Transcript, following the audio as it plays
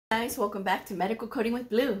guys, welcome back to Medical Coding with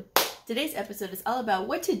Blue. Today's episode is all about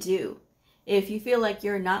what to do if you feel like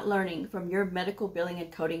you're not learning from your medical billing and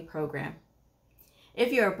coding program.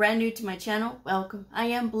 If you are brand new to my channel, welcome. I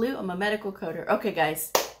am Blue, I'm a medical coder. Okay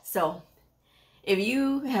guys, so if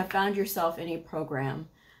you have found yourself in a program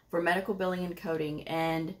for medical billing and coding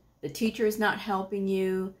and the teacher is not helping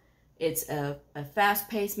you, it's a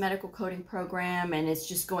fast-paced medical coding program and it's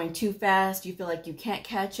just going too fast, you feel like you can't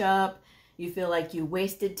catch up, you feel like you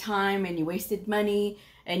wasted time and you wasted money,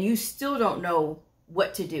 and you still don't know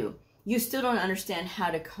what to do. You still don't understand how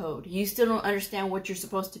to code. You still don't understand what you're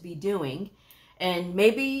supposed to be doing. And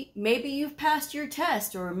maybe you've passed your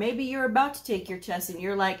test, or maybe you're about to take your test and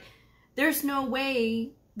you're like, there's no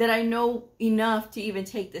way that I know enough to even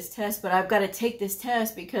take this test, but I've got to take this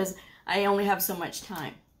test because I only have so much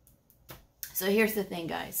time. So here's the thing,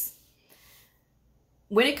 guys.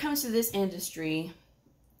 When it comes to this industry,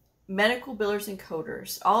 medical billers and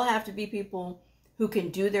coders all have to be people who can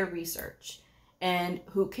do their research and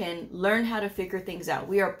who can learn how to figure things out.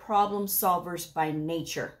 We are problem solvers by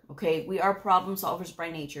nature, okay? We are problem solvers by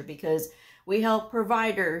nature because we help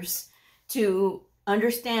providers to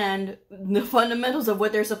understand the fundamentals of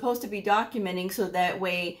what they're supposed to be documenting, so that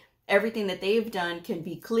way everything that they've done can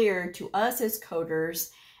be clear to us as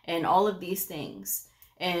coders and all of these things.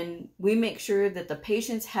 And we make sure that the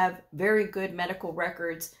patients have very good medical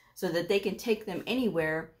records so that they can take them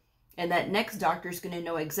anywhere, and that next doctor is going to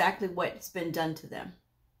know exactly what's been done to them.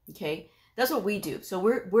 Okay, that's what we do. So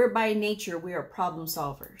we're by nature, we are problem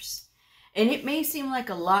solvers. And it may seem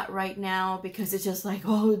like a lot right now because it's just like,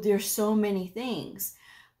 oh, there's so many things.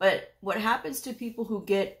 But what happens to people who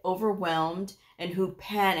get overwhelmed and who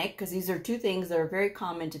panic, because these are two things that are very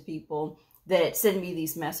common to people that send me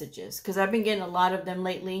these messages, because I've been getting a lot of them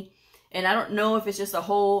lately. And I don't know if it's just a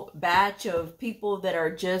whole batch of people that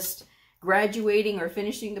are just graduating or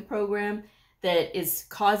finishing the program that is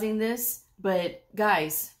causing this. But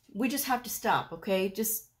guys, we just have to stop, okay?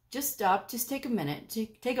 Just stop. Just take a minute.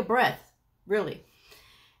 Take a breath, really.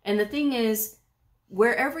 And the thing is,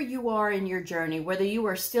 wherever you are in your journey, whether you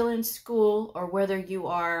are still in school or whether you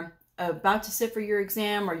are about to sit for your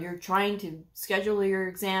exam, or you're trying to schedule your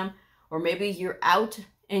exam, or maybe you're out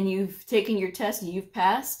and you've taken your test and you've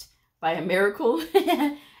passed by a miracle,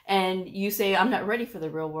 and you say, I'm not ready for the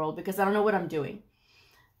real world because I don't know what I'm doing.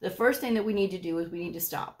 The first thing that we need to do is we need to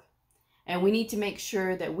stop. And we need to make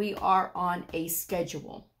sure that we are on a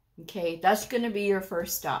schedule. Okay, that's going to be your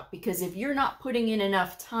first stop. Because if you're not putting in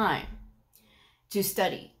enough time to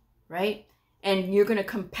study, right? And you're going to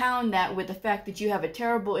compound that with the fact that you have a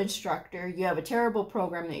terrible instructor, you have a terrible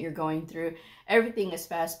program that you're going through, everything is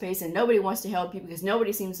fast-paced and nobody wants to help you because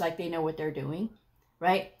nobody seems like they know what they're doing,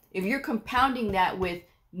 right? If you're compounding that with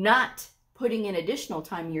not putting in additional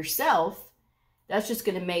time yourself, that's just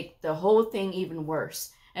going to make the whole thing even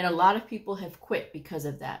worse. And a lot of people have quit because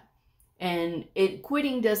of that. And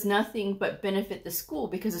quitting does nothing but benefit the school,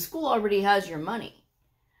 because the school already has your money.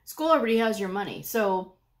 School already has your money.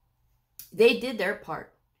 So they did their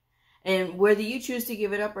part. And whether you choose to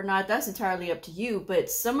give it up or not, that's entirely up to you. But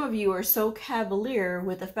some of you are so cavalier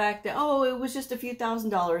with the fact that, oh, it was just a few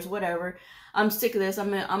 $1,000s, whatever. I'm sick of this. I'm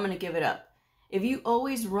gonna give it up. If you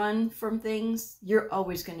always run from things, you're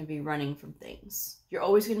always going to be running from things. You're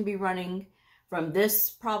always going to be running from this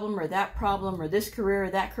problem or this career or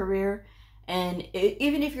that career. And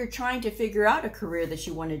even if you're trying to figure out a career that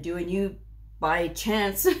you want to do, and you by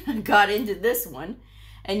chance got into this one,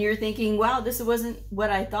 and you're thinking, wow, this wasn't what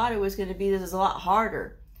I thought it was going to be. This is a lot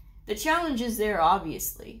harder. The challenge is there,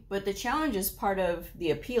 obviously, but the challenge is part of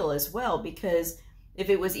the appeal as well, because if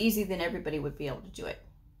it was easy, then everybody would be able to do it.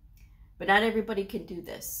 But not everybody can do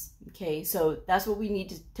this, okay? So that's what we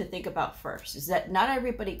need to think about first, is that not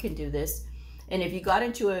everybody can do this. And if you got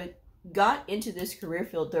into this career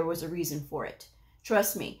field, there was a reason for it.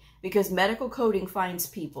 Trust me, because medical coding finds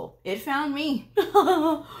people. It found me.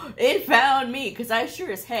 It found me, because I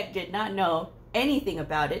sure as heck did not know anything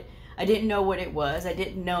about it. I didn't know what it was. I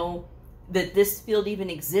didn't know that this field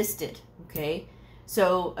even existed, okay?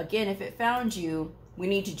 So again, if it found you, we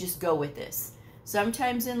need to just go with this.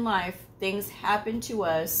 Sometimes in life, things happen to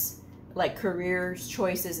us, like careers,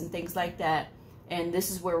 choices, and things like that, and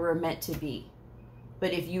this is where we're meant to be.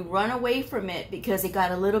 But if you run away from it because it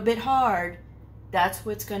got a little bit hard, that's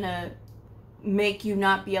what's going to make you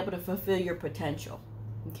not be able to fulfill your potential.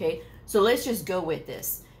 Okay, so let's just go with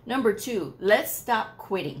this. Number 2, let's stop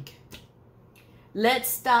quitting. Let's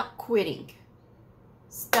stop quitting.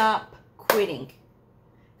 Stop quitting.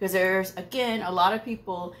 Because there's, again, a lot of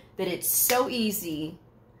people that it's so easy.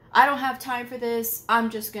 I don't have time for this. I'm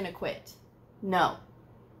just going to quit. No.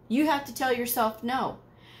 You have to tell yourself no.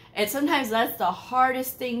 And sometimes that's the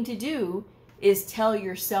hardest thing to do, is tell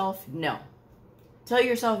yourself no. Tell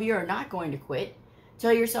yourself you're not going to quit.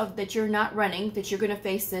 Tell yourself that you're not running, that you're going to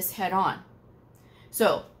face this head on.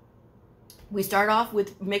 So we start off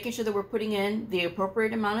with making sure that we're putting in the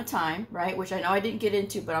appropriate amount of time, right? Which I know I didn't get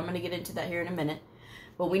into, but I'm going to get into that here in a minute.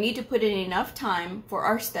 But we need to put in enough time for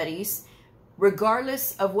our studies,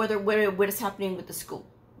 regardless of what is happening with the school.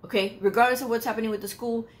 Okay? Regardless of what's happening with the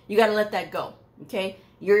school, you got to let that go. Okay?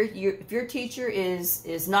 If your teacher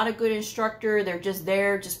is not a good instructor, they're just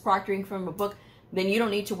there, just proctoring from a book, then you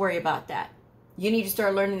don't need to worry about that. You need to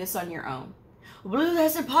start learning this on your own. Blue,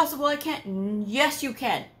 that's impossible. I can't. Yes, you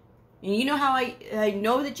can. And you know how I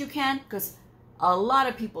know that you can? Because a lot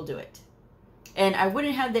of people do it. And I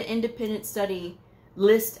wouldn't have the independent study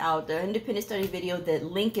list out, the independent study video. The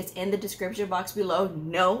link is in the description box below.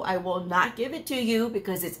 No, I will not give it to you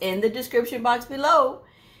because it's in the description box below.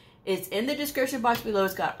 It's in the description box below.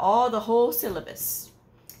 It's got all the whole syllabus.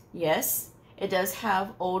 Yes, it does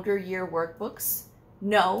have older year workbooks.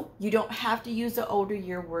 No, you don't have to use the older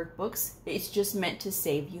year workbooks. It's just meant to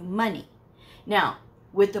save you money. Now,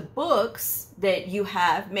 with the books that you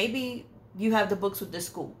have, maybe you have the books with the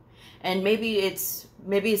school, and maybe it's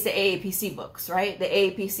the AAPC books, right? The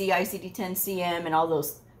AAPC, ICD-10-CM, and all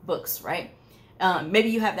those books, right? Maybe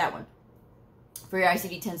you have that one for your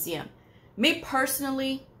ICD-10-CM. Me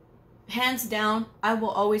personally, hands down, I will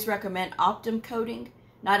always recommend Optum Coding.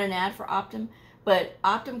 Not an ad for Optum, but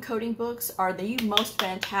Optum Coding books are the most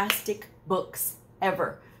fantastic books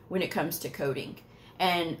ever when it comes to coding.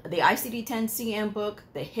 And the ICD-10-CM book,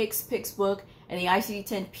 the HCPCS book, and the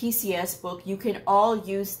ICD-10-PCS book, you can all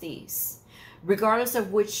use these. Regardless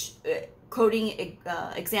of which coding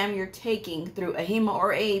exam you're taking through AHIMA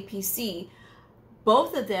or AAPC,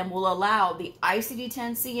 both of them will allow the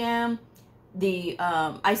ICD-10-CM, the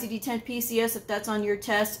ICD-10-PCS if that's on your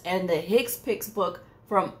test, and the HCPCS book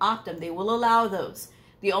from Optum. They will allow those.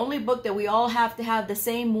 The only book that we all have to have the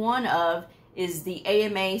same one of is the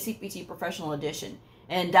AMA CPT Professional Edition.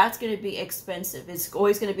 And that's going to be expensive. It's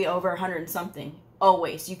always going to be over 100 and something.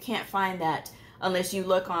 Always. You can't find that unless you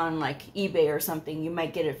look on like eBay or something. You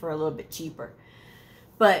might get it for a little bit cheaper.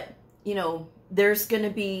 But, you know, there's going to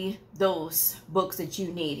be those books that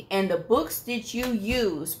you need. And the books that you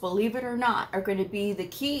use, believe it or not, are going to be the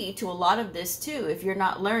key to a lot of this too if you're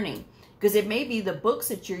not learning. Because it may be the books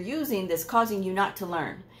that you're using that's causing you not to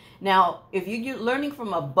learn. Now, if you're learning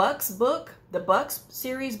from a Bucks book, the Bucks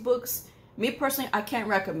series books, me personally, I can't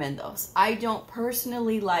recommend those. I don't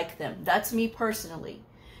personally like them. That's me personally.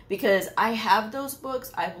 Because I have those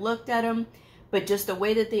books, I've looked at them, but just the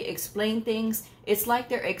way that they explain things, it's like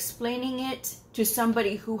they're explaining it to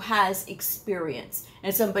somebody who has experience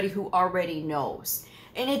and somebody who already knows.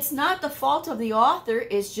 And it's not the fault of the author,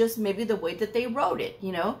 it's just maybe the way that they wrote it,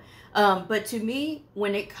 you know. But to me,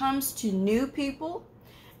 when it comes to new people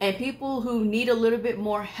and people who need a little bit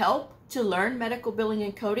more help to learn medical billing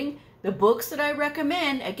and coding, the books that I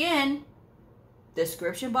recommend, again,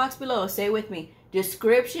 description box below. Say it with me.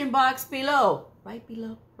 Description box below. Right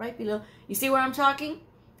below. Right below. You see where I'm talking?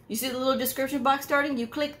 You see the little description box starting? You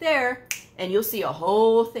click there and you'll see a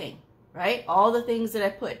whole thing, right? All the things that I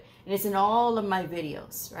put. And it's in all of my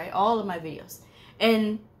videos, right? All of my videos.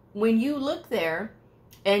 And when you look there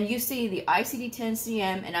and you see the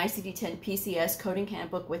ICD-10-CM and ICD-10-PCS Coding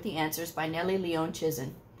Handbook with the Answers by Nellie Leon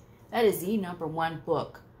Chizen, that is the #1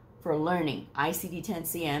 book for learning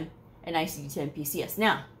ICD-10-CM and ICD-10-PCS.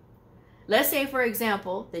 Now, let's say, for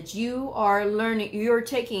example, that you're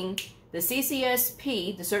taking the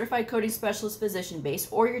CCSP, the Certified Coding Specialist Physician Base,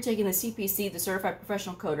 or you're taking the CPC, the Certified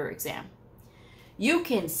Professional Coder exam. You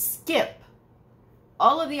can skip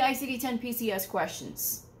all of the ICD-10-PCS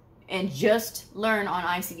questions and just learn on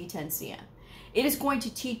ICD-10-CM. It is going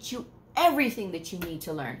to teach you everything that you need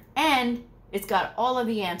to learn, and it's got all of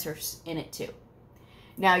the answers in it too.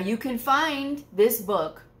 Now, you can find this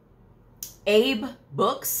book,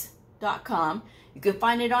 abebooks.com. You can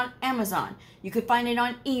find it on Amazon. You can find it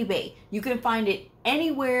on eBay. You can find it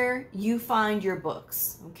anywhere you find your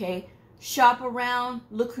books, okay? Shop around.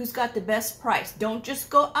 Look who's got the best price. Don't just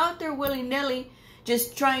go out there willy-nilly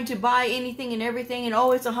just trying to buy anything and everything and,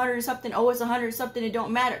 oh, it's 100 or something. Oh, it's 100 or something. It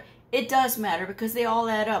don't matter. It does matter because they all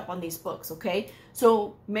add up on these books, okay?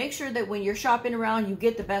 So make sure that when you're shopping around, you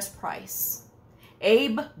get the best price.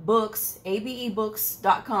 Abebooks,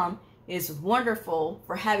 abebooks.com is wonderful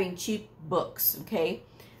for having cheap books, okay?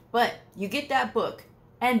 But you get that book,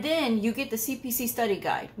 and then you get the CPC study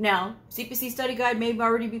guide. Now, CPC study guide may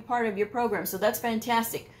already be part of your program, so that's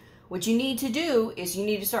fantastic. What you need to do is you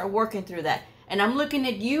need to start working through that. And I'm looking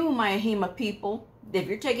at you, my AHIMA people, if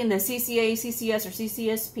you're taking the CCA, CCS, or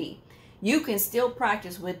CCSP, you can still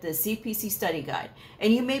practice with the CPC study guide.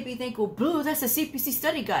 And you may be thinking, well, Blue, that's a CPC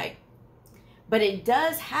study guide. But it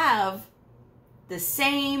does have the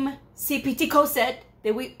same CPT code set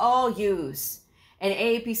that we all use. And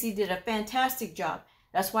AAPC did a fantastic job.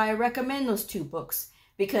 That's why I recommend those two books,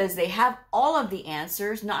 because they have all of the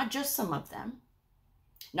answers, not just some of them,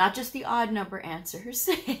 not just the odd number answers,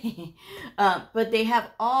 but they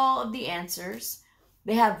have all of the answers.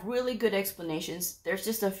 They have really good explanations. There's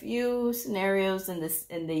just a few scenarios in the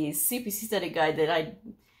CPC study guide that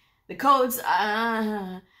the codes,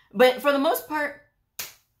 but for the most part,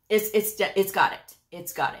 it's got it.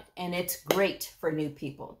 It's got it, and it's great for new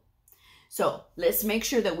people. So let's make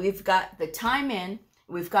sure that we've got the time in,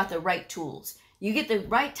 we've got the right tools. You get the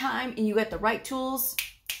right time and you get the right tools.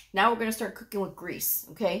 Now we're going to start cooking with grease,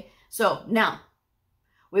 okay? So now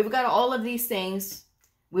we've got all of these things.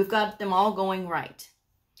 We've got them all going right.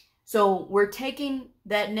 So we're taking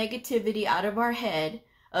that negativity out of our head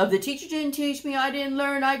of the teacher didn't teach me, I didn't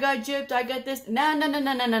learn, I got gypped, I got this.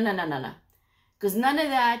 No. Because none of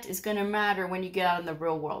that is going to matter when you get out in the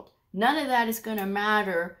real world. None of that is going to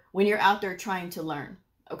matter when you're out there trying to learn.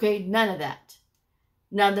 Okay? None of that.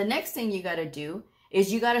 Now, the next thing you got to do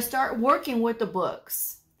is you got to start working with the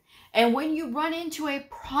books. And when you run into a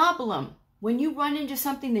problem, when you run into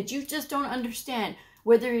something that you just don't understand,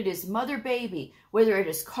 whether it is mother-baby, whether it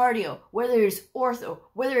is cardio, whether it is ortho,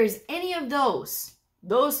 whether it is any of those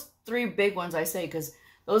three big ones I say, because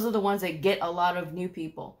those are the ones that get a lot of new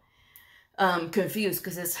people confused,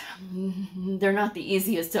 because they're not the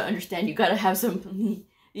easiest to understand. You got to have some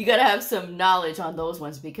knowledge on those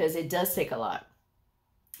ones, because it does take a lot,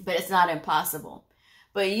 but it's not impossible.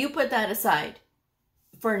 But you put that aside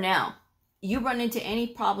for now. You run into any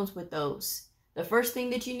problems with those, the first thing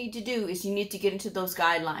that you need to do is you need to get into those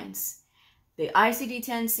guidelines. The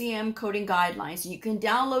ICD-10-CM coding guidelines, you can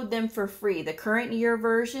download them for free. The current year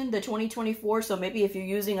version, the 2024, so maybe if you're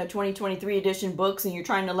using a 2023 edition books and you're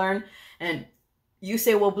trying to learn and you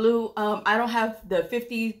say, well, Blue, I don't have the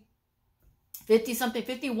 $51,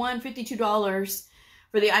 $52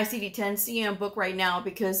 for the ICD-10-CM book right now,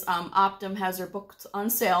 because Optum has their books on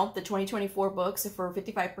sale, the 2024 books for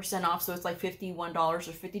 55% off. So it's like $51 or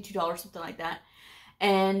 $52, something like that.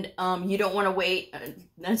 And you don't want to wait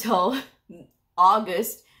until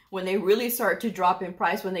August when they really start to drop in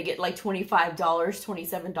price, when they get like $25,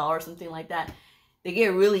 $27, something like that. They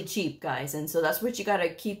get really cheap, guys. And so that's what you got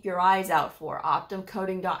to keep your eyes out for.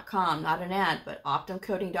 OptumCoding.com, not an ad, but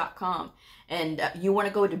OptumCoding.com. And you want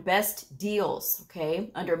to go to best deals,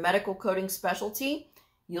 okay? Under medical coding specialty,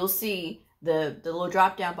 you'll see the little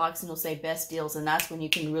drop down box and it'll say best deals. And that's when you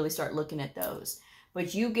can really start looking at those.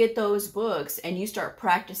 But you get those books and you start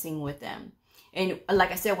practicing with them. And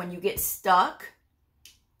like I said, when you get stuck,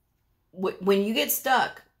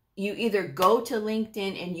 you either go to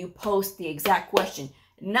LinkedIn and you post the exact question,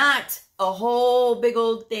 not a whole big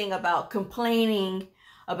old thing about complaining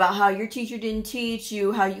about how your teacher didn't teach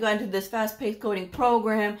you, how you got into this fast-paced coding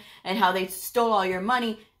program, and how they stole all your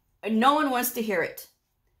money. No one wants to hear it.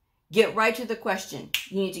 Get right to the question.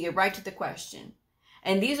 You need to get right to the question.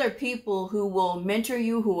 And these are people who will mentor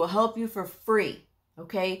you, who will help you for free,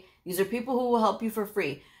 okay? These are people who will help you for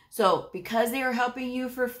free. So because they are helping you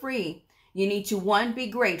for free, you need to, one, be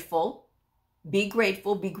grateful, be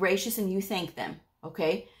gracious, and you thank them,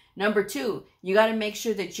 okay? Number two, you got to make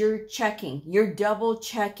sure that you're double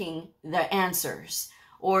checking the answers,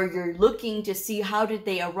 or you're looking to see how did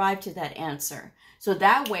they arrive to that answer. So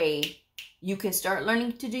that way you can start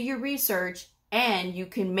learning to do your research and you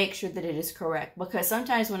can make sure that it is correct. Because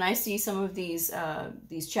sometimes when I see some of these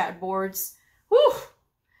chat boards, whew,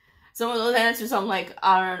 some of those answers, I'm like,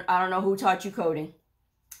 I don't know who taught you coding.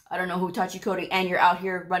 I don't know who taught you coding, and you're out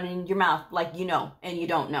here running your mouth like you know, and you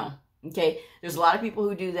don't know. Okay, there's a lot of people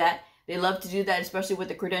who do that. They love to do that, especially with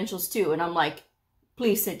the credentials too. And I'm like,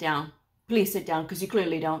 please sit down, because you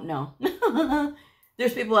clearly don't know.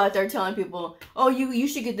 There's people out there telling people, oh, you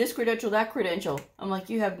should get this credential, that credential. I'm like,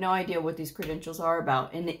 you have no idea what these credentials are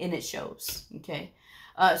about, and it shows. Okay,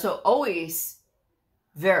 so always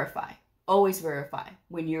verify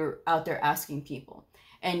when you're out there asking people.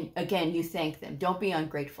 And again, you thank them. Don't be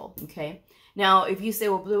ungrateful. Okay. Now, if you say,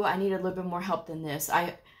 well, Blue, I need a little bit more help than this.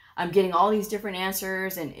 I'm getting all these different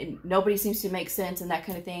answers and nobody seems to make sense and that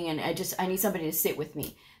kind of thing. And I need somebody to sit with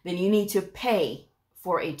me. Then you need to pay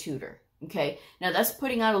for a tutor. Okay. Now that's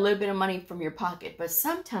putting out a little bit of money from your pocket, but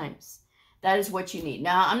sometimes that is what you need.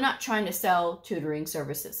 Now, I'm not trying to sell tutoring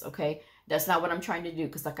services. Okay. That's not what I'm trying to do.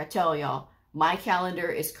 Because like I tell y'all, my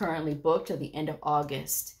calendar is currently booked to the end of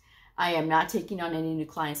August. I am not taking on any new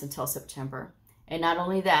clients until September. And not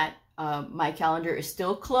only that, my calendar is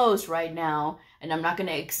still closed right now, and I'm not going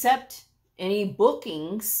to accept any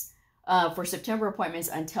bookings for September appointments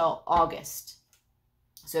until August.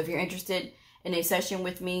 So if you're interested in a session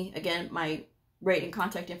with me, again, my rate and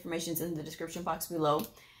contact information is in the description box below.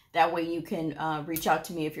 That way you can reach out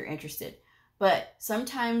to me if you're interested. But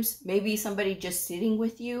sometimes maybe somebody just sitting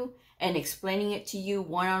with you and explaining it to you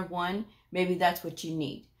one-on-one, maybe that's what you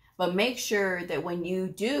need. But make sure that when you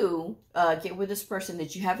do get with this person,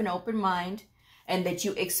 that you have an open mind and that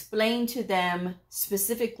you explain to them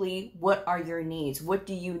specifically what are your needs. What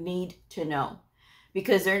do you need to know?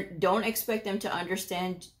 Because don't expect them to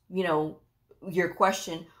understand, you know, your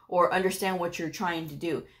question or understand what you're trying to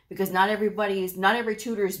do. Because not every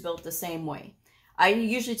tutor is built the same way. I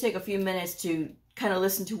usually take a few minutes to kind of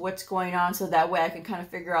listen to what's going on, so that way I can kind of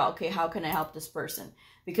figure out, okay, how can I help this person?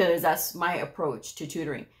 Because that's my approach to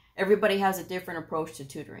tutoring. Everybody has a different approach to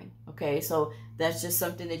tutoring, okay? So that's just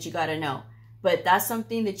something that you got to know. But that's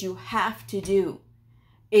something that you have to do.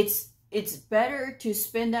 It's better to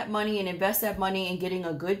spend that money and invest that money in getting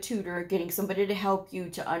a good tutor, getting somebody to help you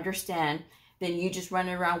to understand, than you just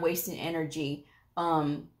running around wasting energy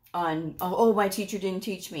on, oh, my teacher didn't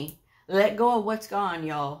teach me. Let go of what's gone,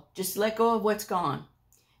 y'all. Just let go of what's gone.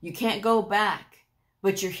 You can't go back,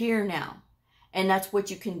 but you're here now. And that's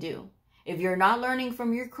what you can do. If you're not learning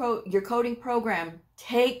from your coding program,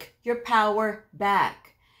 take your power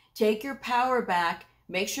back. Take your power back.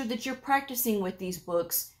 Make sure that you're practicing with these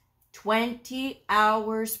books 20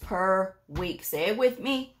 hours per week. Say it with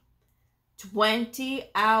me. 20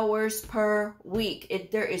 hours per week.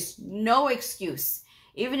 There is no excuse.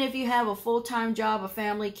 Even if you have a full-time job, a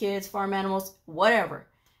family, kids, farm animals, whatever,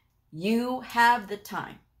 you have the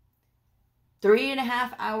time.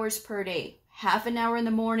 3.5 hours per day. Half an hour in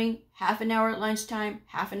the morning, half an hour at lunchtime,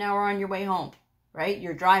 half an hour on your way home, right?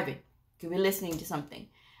 You're driving. You could be listening to something.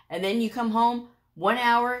 And then you come home, 1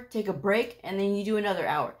 hour, take a break, and then you do another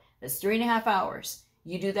hour. That's 3.5 hours.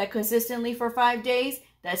 You do that consistently for 5 days,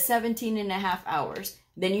 that's 17.5 hours.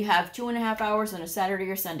 Then you have 2.5 hours on a Saturday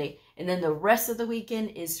or Sunday. And then the rest of the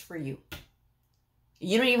weekend is for you.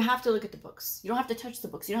 You don't even have to look at the books. You don't have to touch the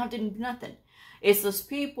books. You don't have to do nothing. It's those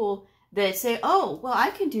people that say, oh, well, I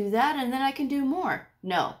can do that and then I can do more.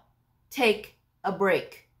 No. Take a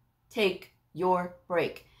break. Take your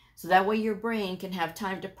break. So that way your brain can have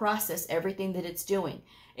time to process everything that it's doing.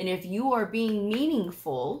 And if you are being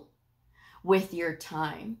meaningful with your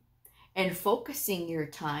time and focusing your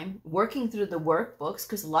time, working through the workbooks,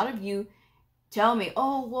 because a lot of you tell me,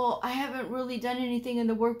 oh, well, I haven't really done anything in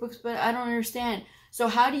the workbooks, but I don't understand. So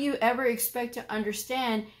how do you ever expect to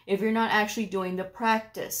understand if you're not actually doing the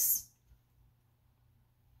practice?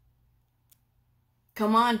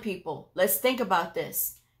 Come on, people. Let's think about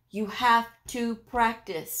this. You have to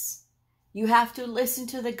practice. You have to listen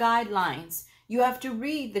to the guidelines. You have to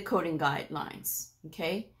read the coding guidelines,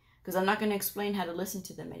 okay? Because I'm not going to explain how to listen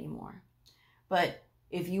to them anymore. But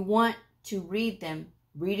if you want to read them,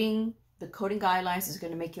 reading the coding guidelines is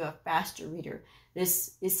going to make you a faster reader.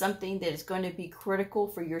 This is something that is going to be critical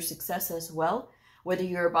for your success as well, whether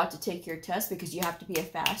you're about to take your test, because you have to be a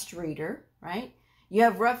fast reader, right? You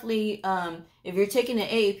have roughly, if you're taking an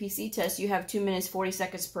AAPC test, you have 2 minutes, 40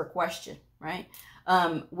 seconds per question, right?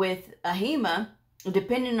 With AHEMA,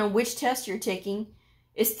 depending on which test you're taking,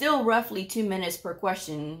 it's still roughly 2 minutes per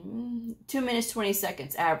question, 2 minutes, 20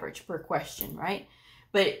 seconds average per question, right?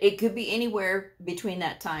 But it could be anywhere between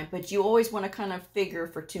that time. But you always want to kind of figure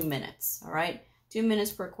for 2 minutes, all right? 2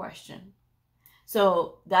 minutes per question.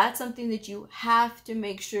 So that's something that you have to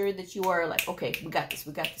make sure that you are like, okay, we got this,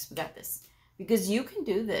 we got this, we got this. Because you can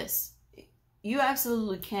do this. You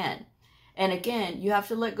absolutely can. And again, you have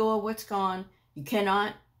to let go of what's gone. You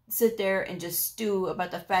cannot sit there and just stew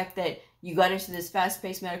about the fact that you got into this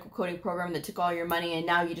fast-paced medical coding program that took all your money and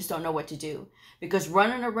now you just don't know what to do. Because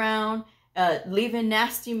running around, leaving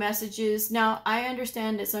nasty messages. Now, I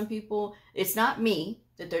understand that some people, it's not me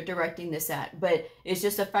that they're directing this at, but it's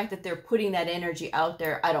just the fact that they're putting that energy out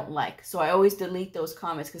there I don't like. So I always delete those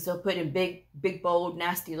comments because they'll put in big, bold,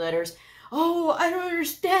 nasty letters. Oh, I don't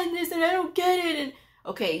understand this and I don't get it. And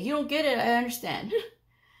okay, you don't get it, I understand.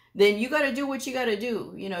 Then you got to do what you got to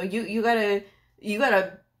do. You know, you got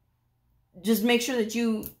to just make sure that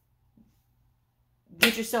you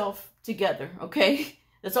get yourself together, okay?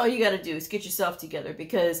 That's all you got to do is get yourself together,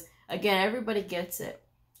 because again, everybody gets it.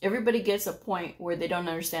 Everybody gets a point where they don't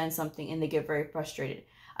understand something and they get very frustrated.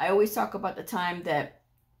 I always talk about the time that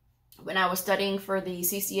when I was studying for the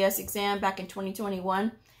CCDS exam back in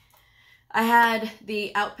 2021, I had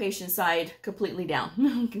the outpatient side completely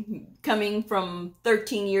down, coming from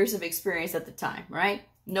 13 years of experience at the time, right?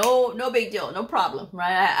 No big deal. No problem,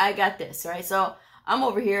 right? I got this, right? So I'm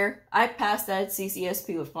over here. I passed that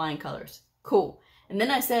CCSP with flying colors. Cool. And then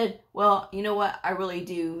I said, well, you know what? I really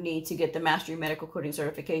do need to get the Mastery Medical Coding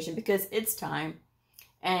certification because it's time.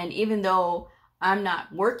 And even though I'm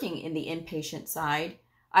not working in the inpatient side,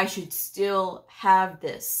 I should still have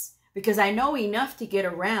this because I know enough to get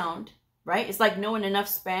around, right? It's like knowing enough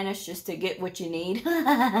Spanish just to get what you need.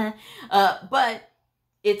 But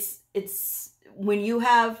it's when you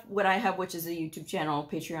have what I have, which is a YouTube channel,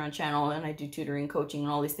 Patreon channel, and I do tutoring, coaching, and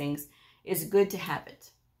all these things, it's good to have it.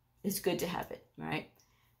 It's good to have it, right?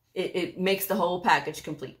 It makes the whole package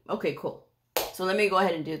complete. Okay, cool. So let me go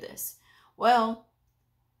ahead and do this. Well,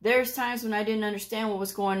 there's times when I didn't understand what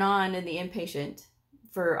was going on in the inpatient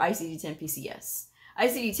for ICD-10 PCS.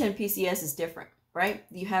 ICD-10 PCS is different, right?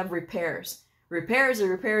 You have repairs. Repairs are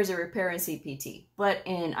repair in CPT. But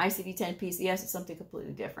in ICD-10 PCS, it's something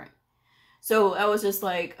completely different. So I was just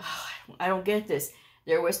like, oh, I don't get this.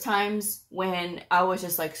 There was times when I was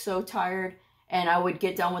just like so tired and I would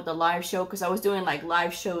get done with the live show because I was doing like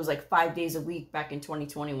live shows like 5 days a week back in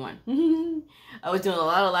 2021. I was doing a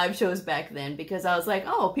lot of live shows back then because I was like,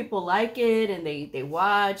 oh, people like it and they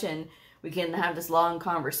watch and we can have this long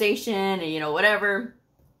conversation and, you know, whatever.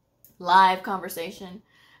 Live conversation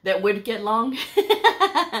that would get long.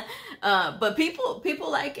 But people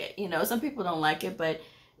like it, you know. Some people don't like it, but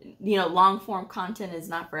you know, long form content is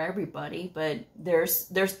not for everybody. But there's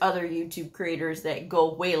other YouTube creators that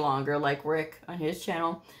go way longer, like Rick on his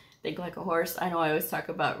channel, Think Like a Horse. I know I always talk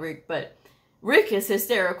about Rick, but Rick is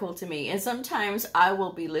hysterical to me, and sometimes I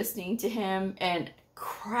will be listening to him and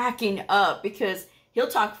cracking up because he'll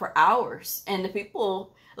talk for hours, and the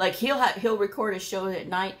people, like, he'll record a show at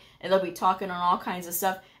night and they'll be talking on all kinds of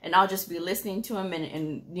stuff, and I'll just be listening to him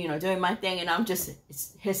and you know, doing my thing, and I'm just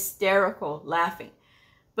hysterical laughing.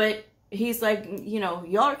 But he's like, you know,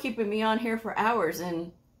 y'all are keeping me on here for hours,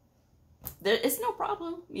 and it's no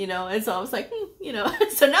problem, you know. And so I was like, you know,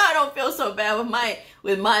 so now I don't feel so bad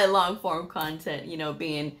with my long form content, you know,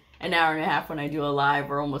 being an hour and a half when I do a live,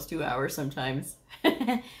 or almost 2 hours sometimes.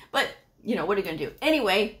 But you know, what are you gonna do?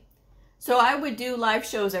 Anyway, so I would do live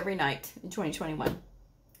shows every night in 2021.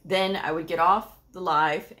 Then I would get off the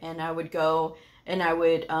live and I would go and I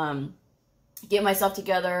would get myself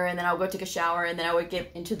together, and then I would go take a shower, and then I would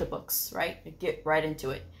get into the books, right? I'd get right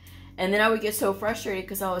into it. And then I would get so frustrated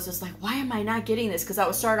because I was just like, why am I not getting this? Because I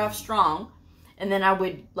would start off strong, and then I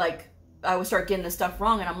would start getting the stuff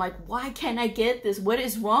wrong, and I'm like, why can't I get this? What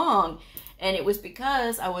is wrong? And it was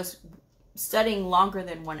because I was studying longer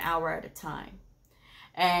than 1 hour at a time.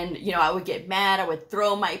 And, you know, I would get mad. I would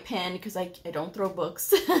throw my pen because I don't throw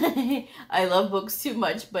books. I love books too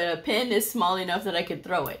much, but a pen is small enough that I could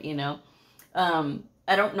throw it, you know.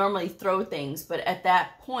 I don't normally throw things, but at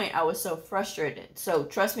that point I was so frustrated. So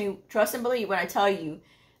trust me, trust and believe when I tell you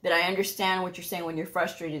that I understand what you're saying when you're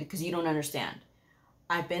frustrated, because you don't understand.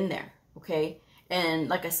 I've been there, okay? And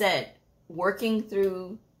like I said, working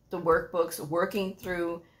through the workbooks,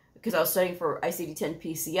 because I was studying for ICD-10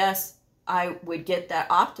 PCS, I would get that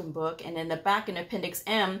Optum book, and in the back in Appendix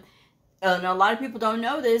M, and a lot of people don't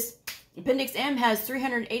know this, Appendix M has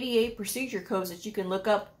 388 procedure codes that you can look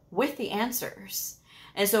up with the answers.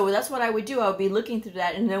 And so that's what I would do. I would be looking through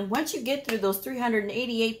that. And then once you get through those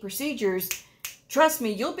 388 procedures, trust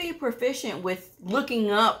me, you'll be proficient with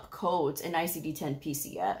looking up codes in ICD-10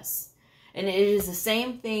 PCS. And it is the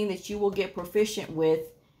same thing that you will get proficient with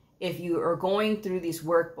if you are going through these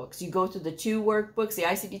workbooks. You go through the 2 workbooks, the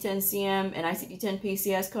ICD-10 CM and ICD-10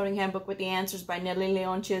 PCS Coding Handbook with the Answers by Nellie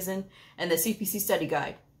Leon Chizen, and the CPC Study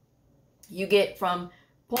Guide. You get from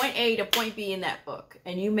point A to point B in that book,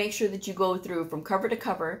 and you make sure that you go through from cover to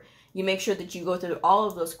cover. You make sure that you go through all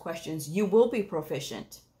of those questions. You will be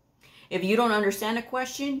proficient. If you don't understand a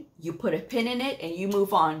question, you put a pin in it and you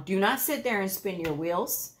move on. Do not sit there and spin your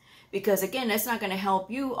wheels, because again, that's not going to help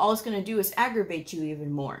you. All it's going to do is aggravate you even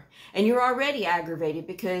more. And you're already aggravated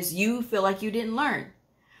because you feel like you didn't learn.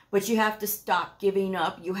 But you have to stop giving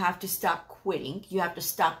up. You have to stop quitting. You have to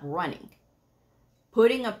stop running.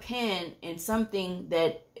 Putting a pin in something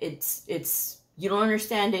that you don't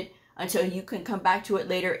understand it until you can come back to it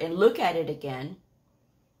later and look at it again.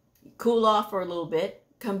 Cool off for a little bit.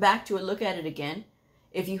 Come back to it, look at it again.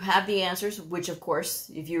 If you have the answers, which of course,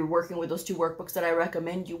 if you're working with those 2 workbooks that I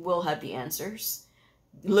recommend, you will have the answers.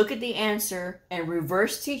 Look at the answer and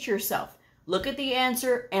reverse teach yourself. Look at the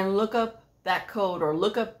answer and look up that code, or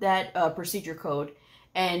look up that procedure code,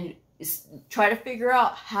 and try to figure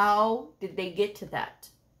out how did they get to that.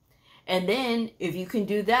 And then if you can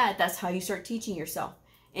do that, that's how you start teaching yourself.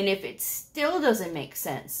 And if it still doesn't make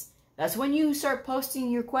sense, that's when you start posting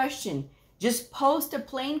your question. Just post a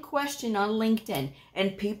plain question on LinkedIn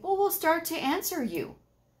and people will start to answer you.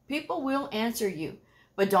 People will answer you.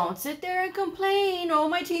 But don't sit there and complain, oh,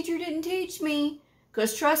 my teacher didn't teach me.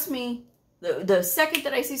 Because trust me, the second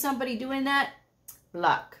that I see somebody doing that,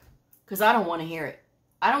 block. Because I don't want to hear it.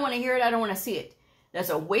 I don't want to hear it. I don't want to see it. That's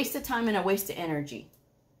a waste of time and a waste of energy.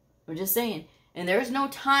 I'm just saying. And there's no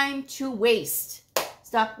time to waste.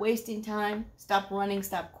 Stop wasting time. Stop running.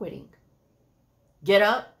 Stop quitting. Get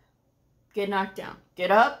up. Get knocked down.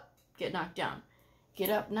 Get up. Get knocked down. Get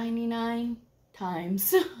up 99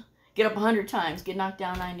 times. Get up 100 times. Get knocked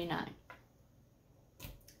down 99.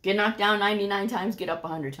 Get knocked down 99 times. Get up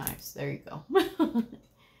 100 times. There you go.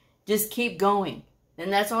 Just keep going.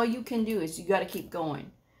 And that's all you can do is you got to keep going.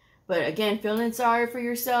 But again, feeling sorry for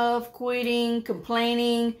yourself, quitting,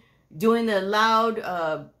 complaining, doing the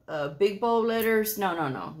loud, big bold letters.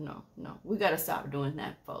 No. We got to stop doing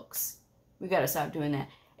that, folks. We got to stop doing that.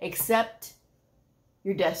 Accept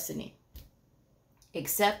your destiny.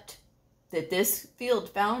 Accept that this field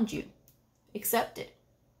found you. Accept it.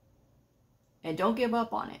 And don't give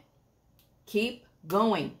up on it. Keep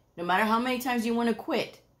going. No matter how many times you want to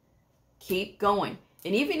quit, keep going.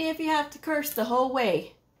 And even if you have to curse the whole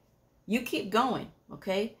way, you keep going,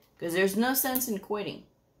 okay? Because there's no sense in quitting.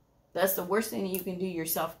 That's the worst thing you can do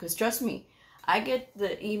yourself. Because trust me, I get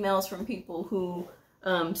the emails from people who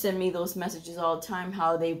send me those messages all the time,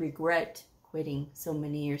 how they regret quitting so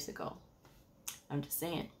many years ago. I'm just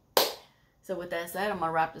saying. So with that said, I'm going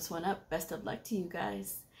to wrap this one up. Best of luck to you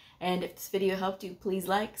guys. And if this video helped you, please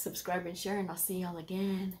like, subscribe, and share. And I'll see y'all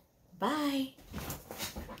again. Bye.